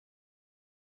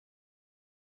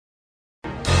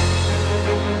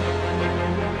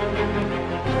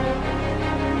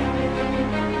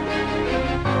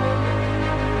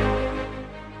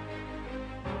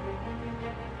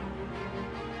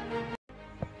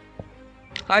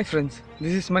Hi friends,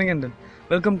 this is Manigandan.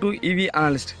 Welcome to EV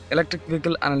Analyst, Electric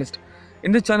Vehicle Analyst.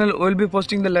 In this channel, we will be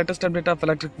posting the latest update of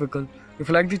electric vehicle. If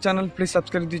you like the channel, please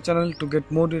subscribe to the channel to get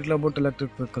more detail about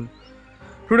electric vehicle.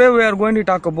 Today we are going to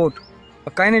talk about a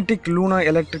Kinetic Luna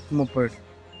electric moped.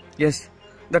 Yes,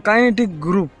 the Kinetic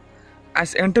group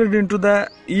has entered into the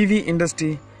EV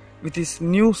industry with its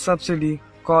new subsidiary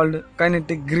called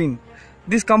Kinetic Green.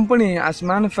 This company has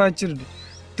manufactured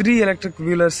 3 electric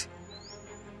wheelers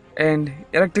and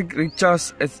electric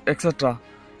rickshaws, etc.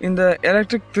 In the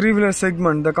electric 3-wheeler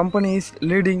segment, the company is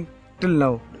leading till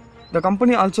now. The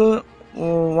company also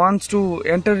wants to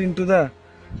enter into the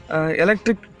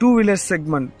electric 2-wheeler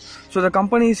segment. So the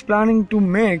company is planning to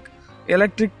make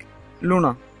electric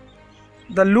Luna.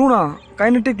 The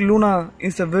Kinetic Luna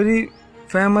is a very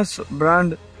famous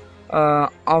brand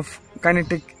of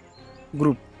Kinetic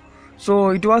group. So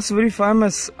it was very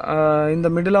famous in the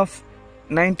middle of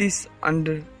 90s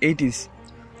and 80s.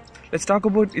 Let's talk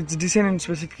about its design and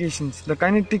specifications. The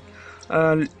Kinetic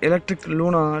electric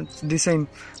Luna design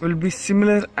will be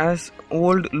similar as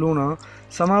old Luna.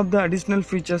 Some of the additional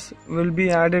features will be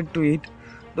added to it.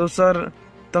 Those are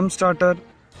thumb starter,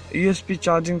 USB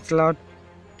charging slot,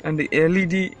 and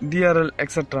LED DRL,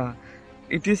 etc.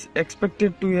 It is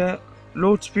expected to be a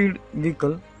low speed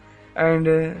vehicle, and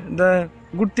the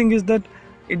good thing is that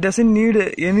it doesn't need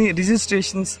any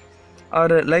registrations or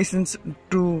a license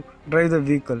to drive the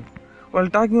vehicle. While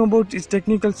talking about its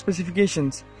technical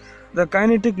specifications, the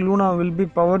Kinetic Luna will be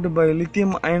powered by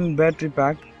lithium-ion battery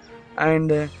pack, and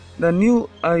the new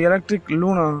electric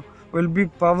Luna will be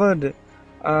powered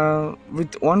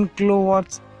with 1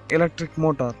 kilowatts electric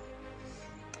motor.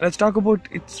 Let's talk about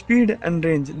its speed and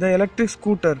range. The electric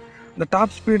scooter, the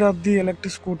top speed of the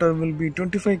electric scooter will be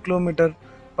 25 km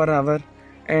per hour,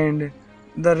 and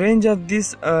the range of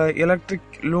this electric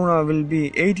Luna will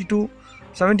be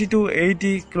 70 to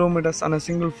 80 kilometers on a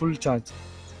single full charge.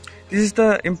 This is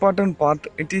the important part.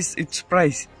 It is its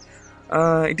price.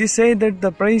 It is said that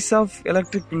the price of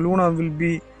electric Luna will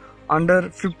be under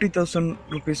 50,000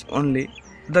 rupees only.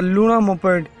 The Luna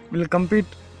moped will compete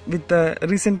with the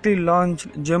recently launched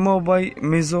Jemo by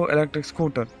Mizo electric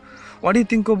scooter. What do you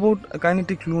think about a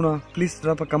Kinetic Luna? Please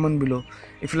drop a comment below.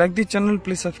 If you like the channel,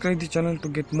 please subscribe the channel to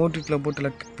get more detail about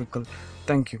electric vehicle.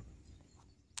 Thank you.